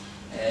this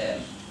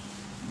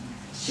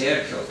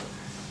circle.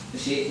 You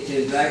see, it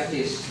is like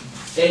this.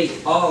 ای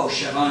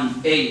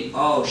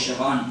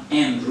عاشقان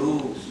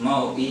امروز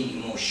ما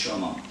ایم و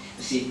شما.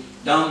 You see,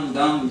 dum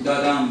dum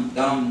dadam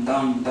dum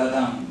dum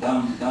dadam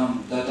dum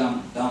dum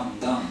dadam dum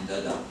dum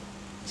dadam.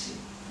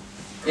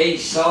 ای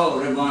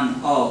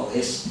ساربان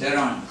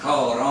آهستران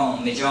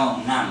کارام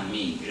جانم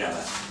می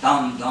رود.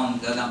 Dum dum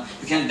dadam.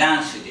 You can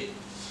dance with it.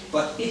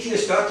 But if you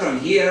start from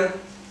here,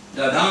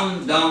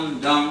 Da-dum,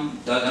 dum, dum,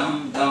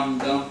 da-dum, dum,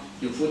 dum.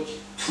 You put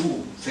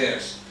two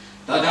first.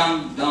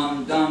 Da-dum,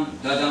 dum, dum,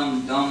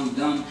 da-dum, dum,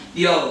 dum.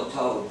 بیا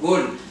تا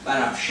گل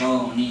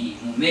برافشانی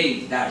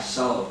می در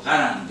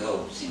ساغر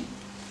اندازیم.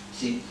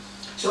 See?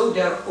 So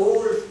they're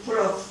all full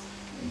of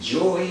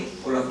joy,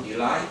 full of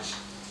delight,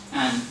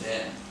 and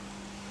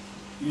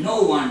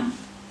no one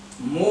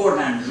more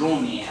than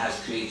Rumi has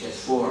created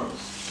forms.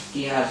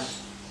 He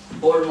has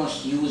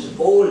almost used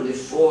all the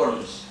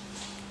forms,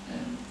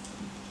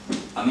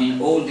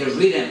 all the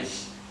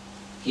rhythms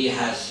he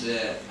has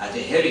as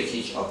a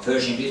heritage of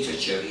Persian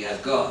literature he has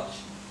got.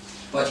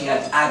 But he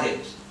has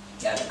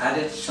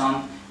added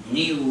some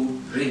new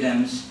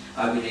rhythms.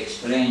 I will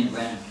explain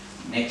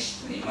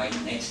in my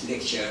next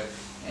lecture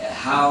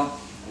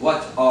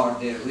what are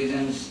the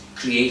rhythms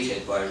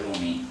created by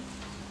Rumi.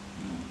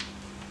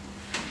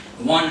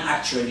 One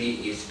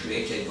actually is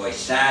created by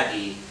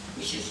Sadi,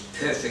 which is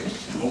perfect,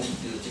 most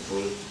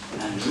beautiful,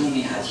 and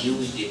Rumi has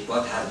used it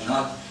but has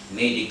not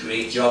made a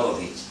great job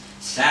of it.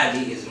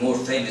 Sadi is more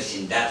famous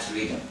in that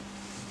rhythm.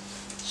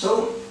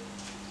 So,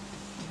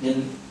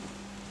 in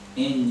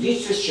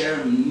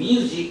literature,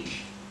 music,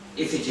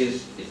 if it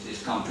is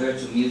compared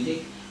to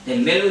music, the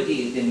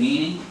melody is the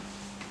meaning,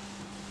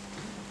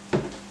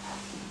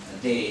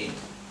 the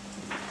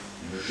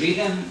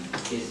rhythm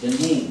is the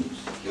mood.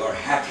 You're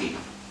happy,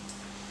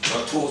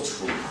 you're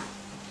thoughtful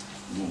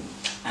mood.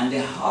 And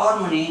the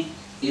harmony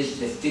is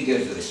the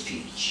figures of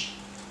speech.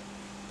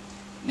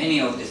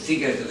 Many of the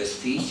figures of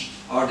speech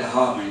are the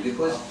harmony,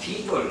 because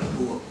people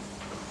who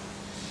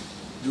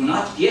do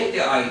not get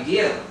the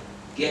idea,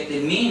 get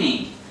the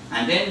meaning,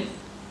 and then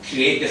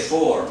create the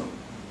form.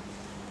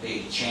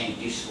 They change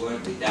this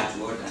word with that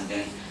word, and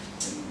then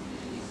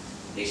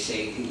they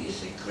say he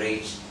is a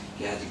great,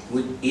 he has a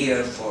good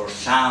ear for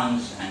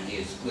sounds, and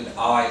he has a good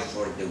eye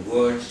for the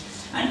words,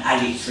 and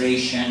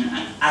alliteration,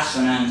 and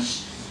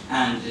assonance,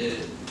 and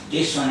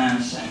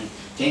dissonance, and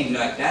things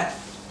like that.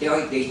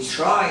 They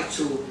try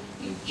to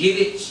give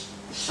it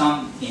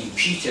some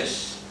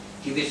impetus,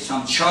 give it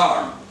some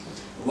charm,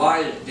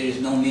 while there is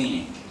no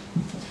meaning.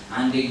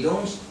 And they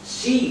don't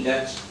see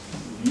that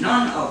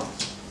none of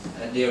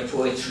their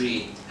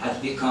poetry has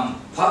become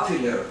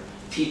popular.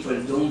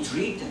 People don't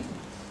read them.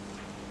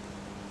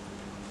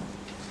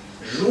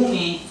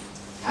 Rumi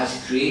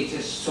has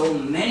created so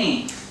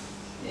many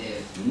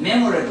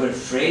memorable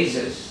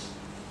phrases.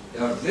 They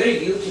are very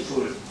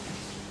beautiful,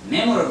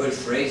 memorable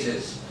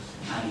phrases,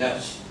 and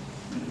that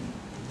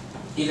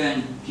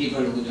even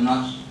people who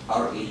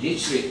are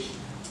illiterate,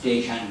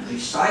 they can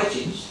recite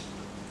it.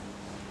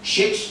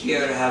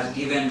 Shakespeare has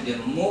given the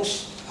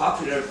most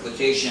popular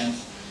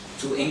quotations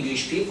to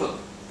English people.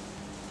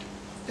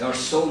 There are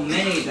so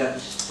many that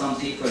some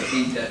people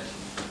think that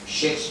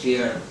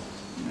Shakespeare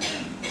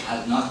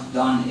has not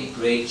done a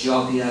great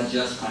job. He has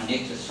just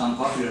connected some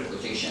popular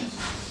quotations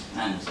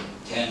and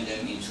turned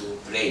them into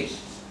plays.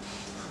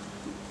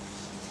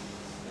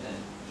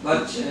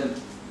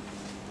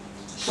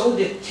 So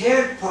the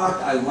third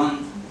part, I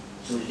want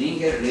to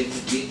linger a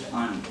little bit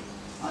on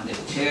the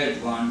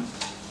third one,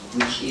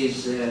 which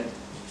is the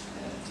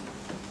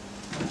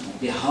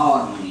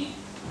harmony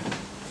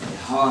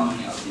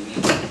of the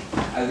music.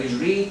 I will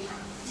read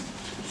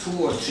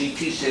 2 or 3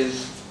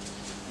 pieces,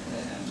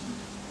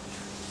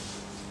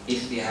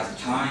 if we have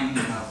time,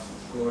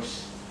 of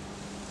course.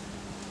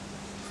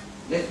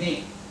 Let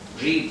me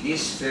read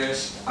this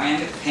first. I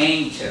am a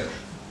painter,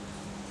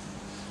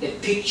 a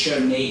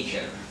picture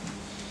maker.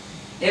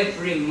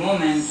 Every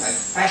moment I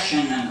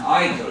fashion an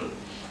idol,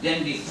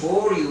 then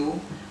before you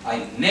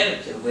I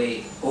melt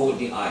away all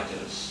the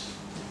idols.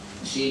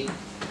 You see,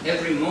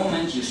 every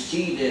moment you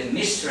see the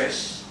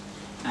mistress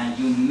and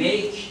you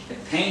make a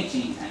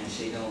painting and you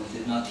say, no, it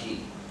is not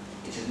he,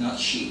 it is not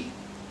she.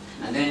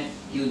 And then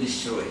you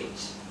destroy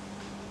it.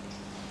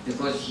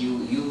 Because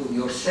you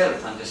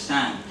yourself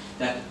understand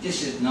that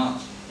this is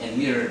not a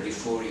mirror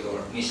before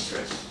your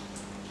mistress.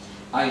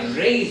 I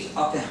raise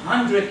up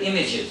 100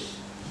 images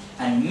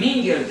and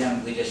mingle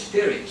them with the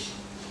spirit.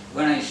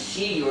 When I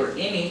see your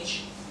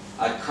image,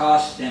 I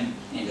cast them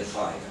in the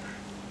fire.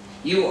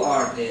 You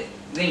are the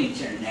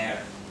vintner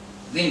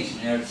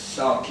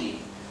Saki,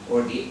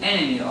 or the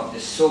enemy of the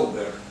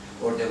sober,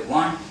 or the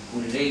one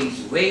who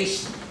lays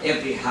waste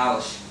every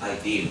house I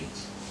build.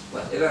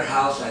 Whatever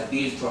house I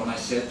build for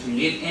myself to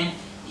live in,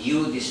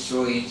 you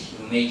destroy it,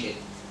 you make it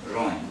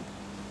ruin.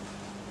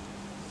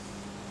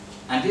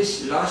 And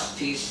this last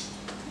piece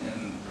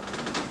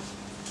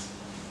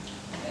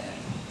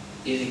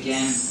is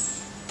again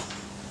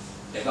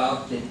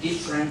about the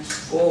different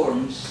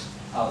forms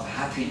of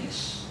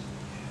happiness.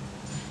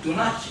 Do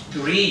not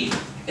grieve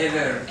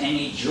ever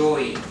any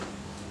joy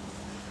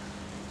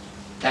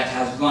that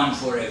has gone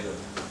forever.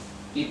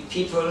 If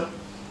people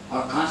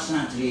are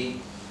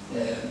constantly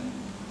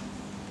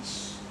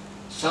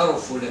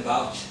sorrowful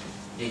about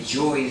the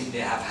joys they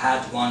have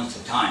had once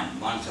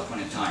upon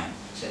a time.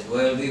 Said,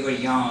 well, we were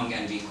young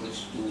and we could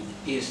do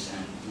this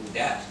and do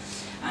that,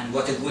 and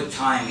what a good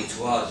time it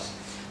was.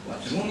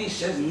 But Rumi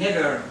says,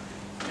 never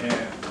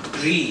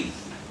grieve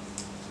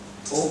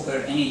over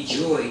any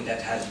joy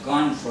that has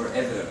gone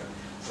forever,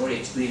 for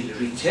it will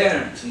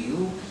return to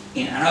you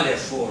in another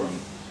form.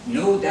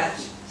 Know that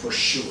for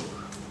sure.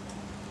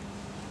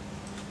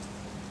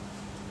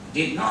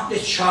 Did not the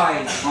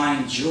child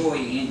find joy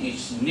in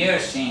its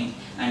nursing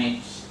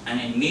and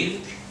in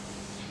milk?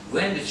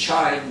 When the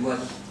child was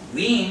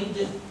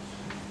weaned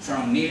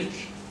from milk,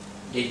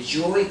 the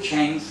joy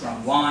came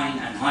from wine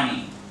and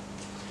honey.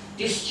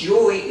 This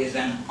joy is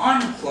an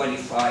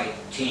unqualified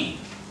thing.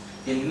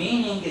 The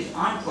meaning is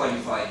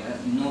unqualified,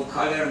 no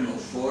color, no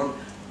form,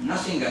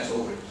 nothing at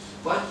all.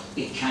 But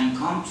it can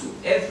come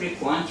to every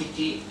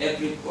quantity,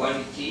 every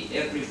quality,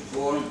 every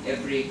form,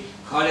 every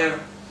color.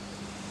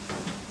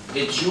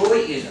 The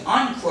joy is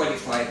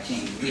unqualified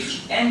thing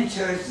which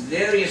enters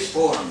various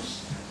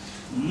forms,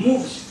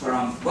 moves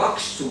from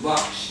box to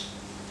box,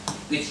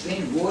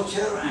 between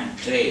water and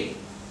clay.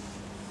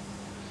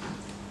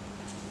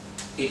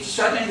 It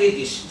suddenly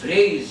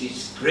displays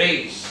its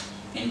grace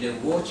in the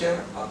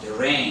water of the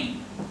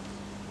rain,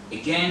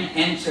 again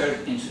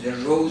enters into the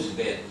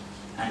rosebud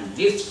and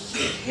lifts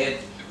its head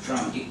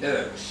from the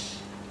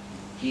earth.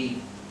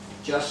 He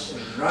just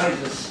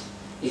rises.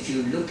 If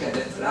you look at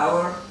the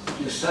flower,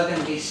 you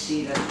suddenly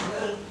see that,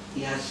 well,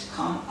 he has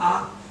come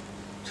up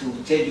to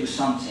tell you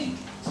something.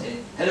 Say,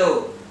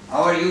 hello,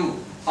 how are you?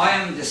 I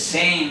am the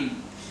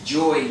same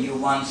joy you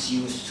once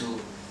used to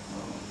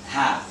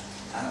have.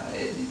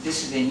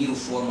 This is a new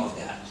form of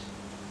that.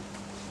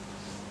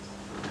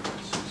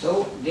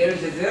 So there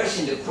is a verse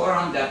in the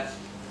Quran that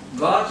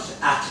God's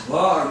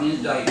atbar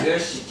means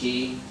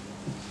diversity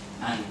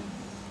and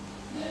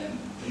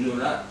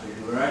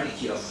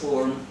plurality of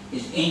form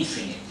is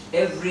infinite.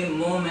 Every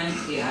moment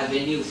he has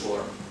a new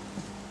form.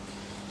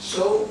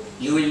 So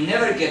you will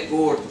never get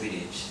bored with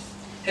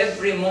it.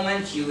 Every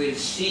moment you will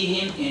see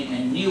him in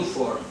a new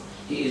form.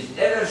 He is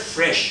ever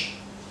fresh.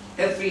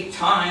 Every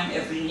time,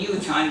 every new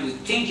time you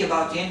think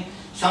about him,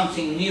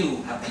 something new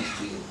happens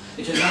to you.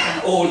 It is not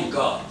an old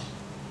God.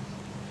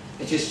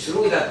 It is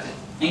true that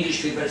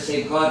English people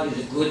say God is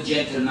a good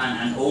gentleman,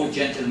 an old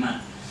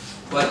gentleman.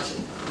 But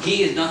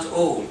he is not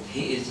old.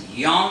 He is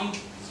young,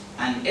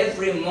 and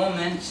every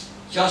moment,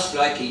 just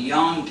like a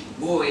young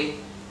boy,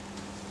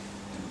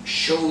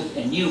 shows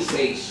a new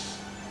face,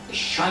 a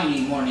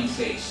shiny morning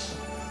face.